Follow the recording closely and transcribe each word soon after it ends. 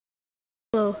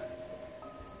Hello.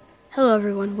 Hello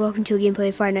everyone, welcome to a gameplay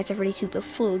of Five Nights at Freddy's 2, the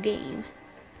full game.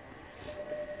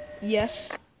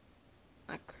 Yes.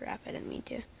 Ah crap, I didn't mean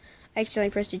to. I accidentally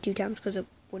pressed it 2 times because it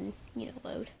wouldn't,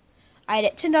 load. I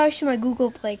had $10 to my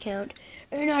Google Play account,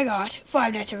 and I got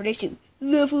Five Nights at Freddy's 2,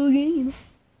 the full game.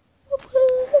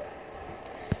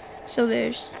 So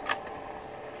there's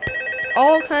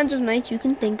all kinds of nights you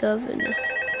can think of in the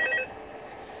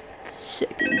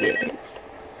second game.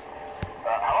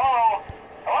 Hello?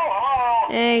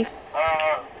 Hey.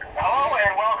 Hello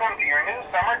and welcome to your new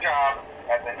summer job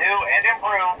at the new and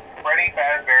improved Freddy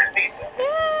Fazbear's Pizza.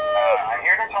 I'm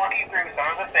here to talk you through some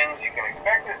of the things you can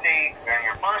expect to see during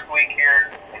your first week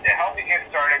here and to help you get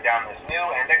started down this new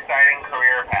and exciting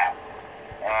career path.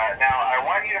 Now, I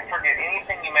want you to forget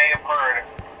anything you may have heard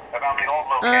about the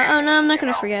old location. Oh no, I'm not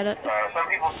going to forget it.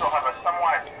 Some people still have a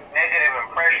somewhat negative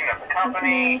impression of the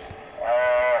company.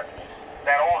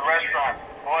 That old restaurant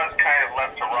was kind of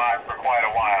left to rot for quite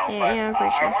a while, but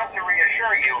I want to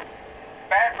reassure you,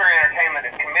 Fazbear Entertainment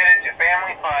is committed to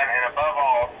family fun and above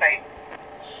all, safety.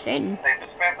 They've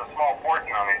spent a small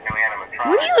fortune on these new animatronics.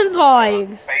 What are you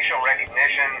implying? Facial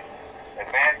recognition,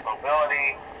 advanced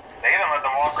mobility. They even let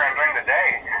them walk around during the day.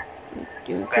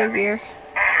 Beer.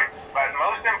 But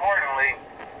most importantly,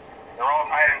 they're all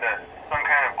tied into some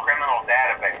kind of criminal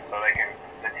database so they can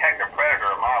detect a predator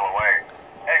a mile away.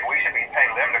 Heck, we should be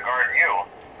paying them to guard you.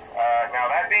 Now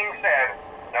that being said,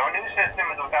 no new system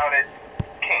is without its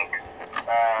kinks.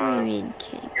 What do you mean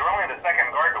kink? You're only the second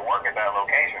guard to work at that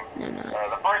location. No, no.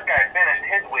 The first guy finished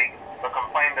his week but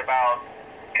complained about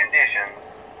conditions.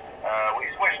 We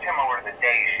switched him over to the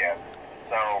day shift.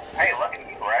 So, hey, lucky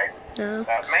you, right? No.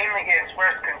 Mainly he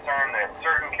expressed concern that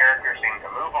certain characters seem to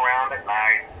move around at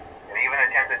night and even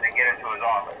attempted to get into his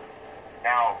office.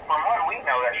 Now, from what we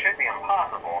know, that should be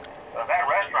impossible. That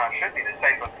restaurant should be the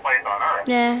safest place on Earth.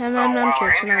 Yeah, I'm sure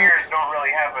it's not. Engineers don't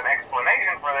really have an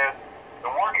explanation for this,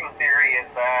 the working theory is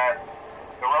that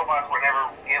the robots were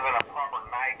never given a proper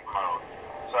night mode.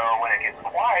 So when it gets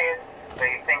quiet,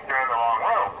 they think they're in the wrong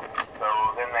room. So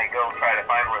then they go try to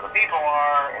find where the people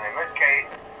are, and in this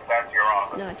case, that's your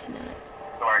office. No, it's not.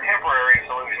 So our temporary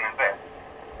solution is this.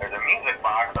 There's a music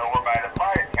box over by the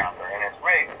prize counter, and it's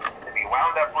rigged to be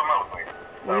wound up remotely.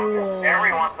 So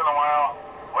every once in a while,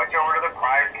 switch over to the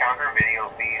prize counter video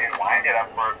feed and wind it up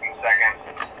for a few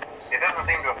seconds. It doesn't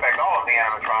seem to affect all of the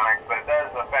animatronics, but it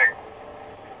does affect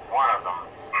one of them.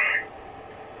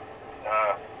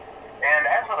 And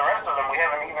as for the rest of them, we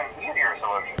have an even easier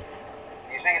solution.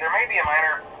 You see, there may be a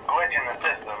minor glitch in the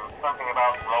system, something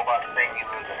about robots being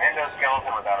used as an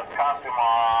endoskeleton without a costume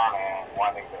on and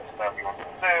wanting to stuff you into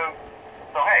the suit.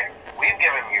 So hey, we've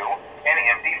given you an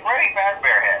empty Freddy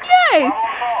Fazbear head. Yay!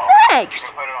 Thanks!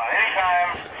 You can put it on any time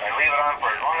and leave it on for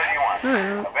as long as you want.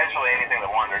 Eventually anything that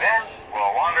wandered in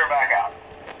will wander back out.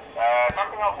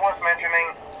 Something else worth mentioning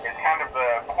is kind of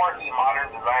the quirky modern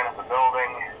design of the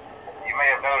building. You may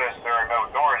have noticed there are no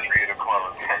doors for you to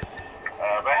close.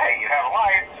 But hey, you have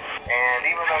lights, and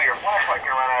even though your flashlight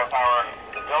can run out of power,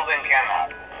 the building cannot.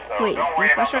 So wait, don't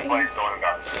worry about the place going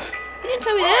dark. You didn't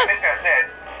tell me that. Like I said,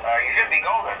 you should be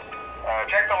golden.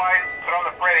 Check the lights, put on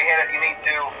the Freddy head if you need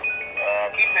to.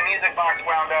 Keep the music box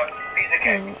wound up. Piece of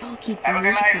cake. I'll keep the Have a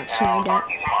good music night, box and I'll wound talk up.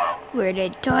 to you tomorrow. Where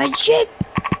did Todd shake?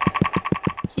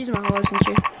 She's my horse, isn't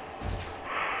she?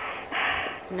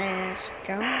 Let's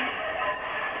go.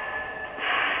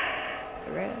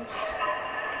 Rest.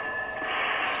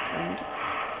 Come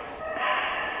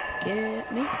get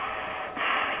me.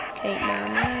 Take my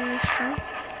medicine.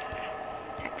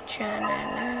 Action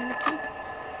and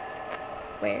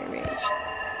where is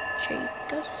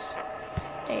Chicos?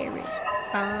 There is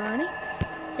Bonnie.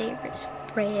 There is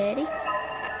Freddy.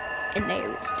 And there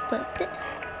is the puppet.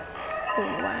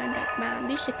 Gonna wind up my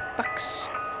music box.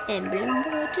 And Balloon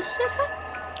Boy just said hi.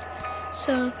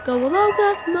 So go along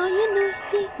with my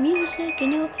music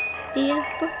and you'll be in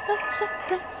for a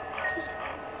surprise.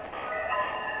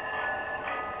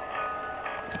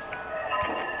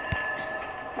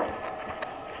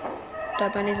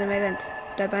 Bunny's in my vent.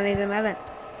 Bunny's in my vent.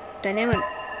 Anyone,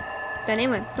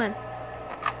 come on.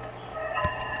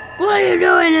 What are you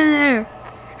doing in there?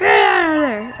 Get out of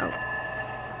there! Oh,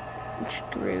 I'm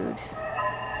screwed.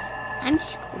 I am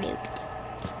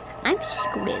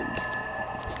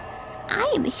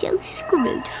so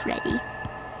screwed, Freddy.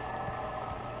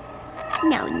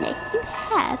 Now, unless you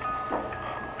have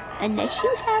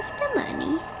the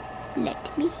money,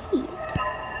 let me see it.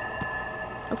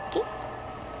 Okay?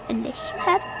 Unless you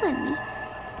have money,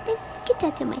 then get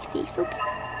out of my face, okay?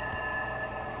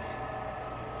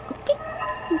 Okay?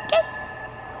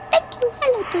 Thank you.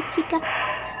 Hello, Tochika.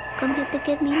 Come here to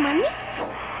give me money.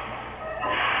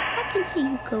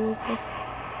 you go away?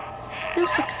 No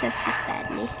successes,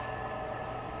 badly.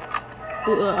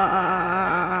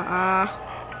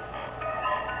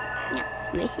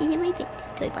 No, this is my vent.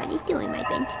 Toy Bonnie's doing my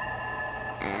vent.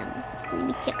 Let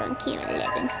me check on camera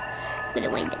 11. I'm gonna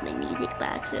wind up my music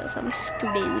box or else I'm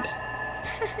screwed.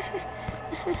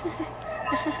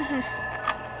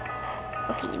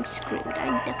 Okay, I'm screwed.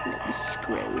 I'm definitely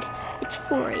screwed. It's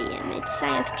 4 a.m. I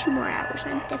have 2 more hours.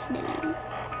 I'm definitely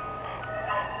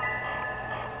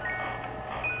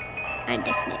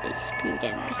screwed,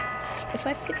 am I? If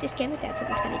I flip this camera, that's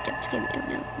someone's gonna jump scare me. Oh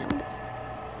no, no one does.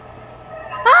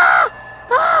 Ah!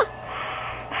 Ah!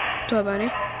 Toy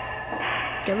Bonnie,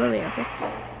 go away, okay?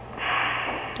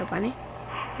 Toy Bonnie,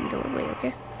 go away,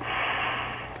 okay?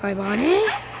 Toy Bonnie?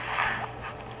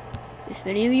 If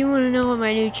any of you want to know what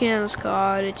my new channel's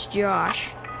called, it's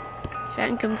Josh. I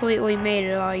haven't completely made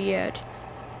it all yet.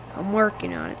 I'm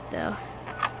working on it though.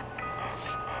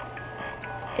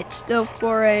 It's still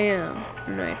 4 a.m.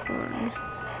 Night 1.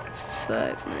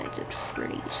 5 Nights at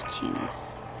Freddy's 2.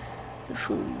 The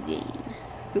full game.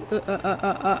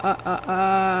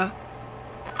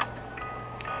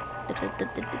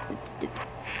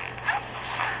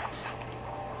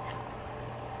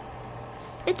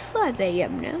 It's 5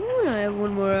 a.m. now, and I have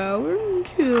 1 more hour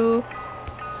until,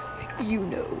 you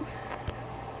know,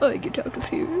 I get out of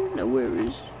here. Now where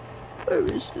is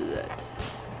that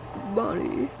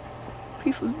Bonnie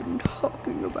people's been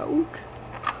talking about?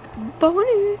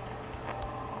 Bonnie,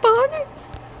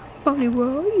 where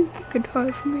are you? You can't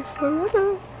hide from me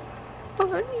forever.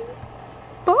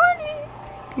 Bonnie,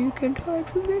 you can't hide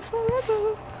from me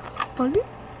forever.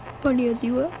 Bonnie, are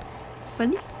you up?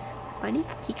 Bonnie,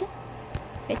 Chica,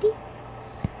 Freddy?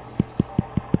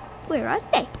 Where are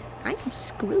they? I'm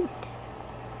screwed.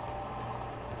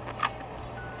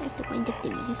 I have to wind up the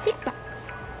music box.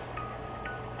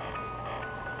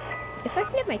 If I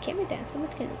flip my camera down,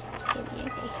 someone's gonna jump scare me,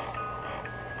 ain't they?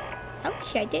 I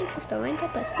wish I didn't have to wind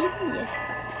up a Steven music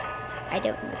box. I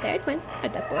don't in the 3rd one, or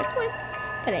the 4th one,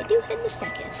 but I do in the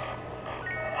 2nd.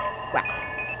 Wow.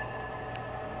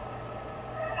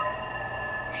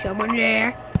 Someone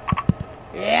there?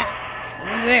 Yeah,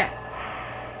 someone's there.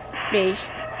 Please,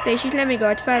 just let me go.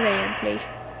 It's 5 a.m., please.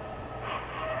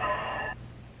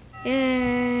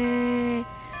 Yeah.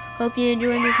 Hope you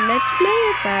enjoyed this Let's Play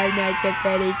of 5 Nights at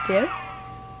Freddy's 2.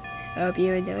 Hope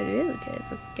you enjoyed it,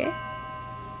 okay?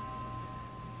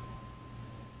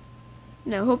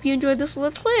 Now, hope you enjoyed this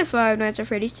Let's Play of 5 Nights at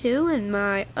Freddy's 2 and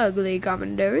my ugly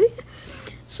commentary.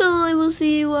 So I will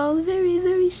see you all very,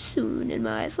 very soon in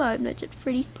my 5 Nights at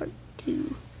Freddy's Part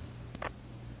 2.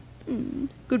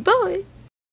 Goodbye.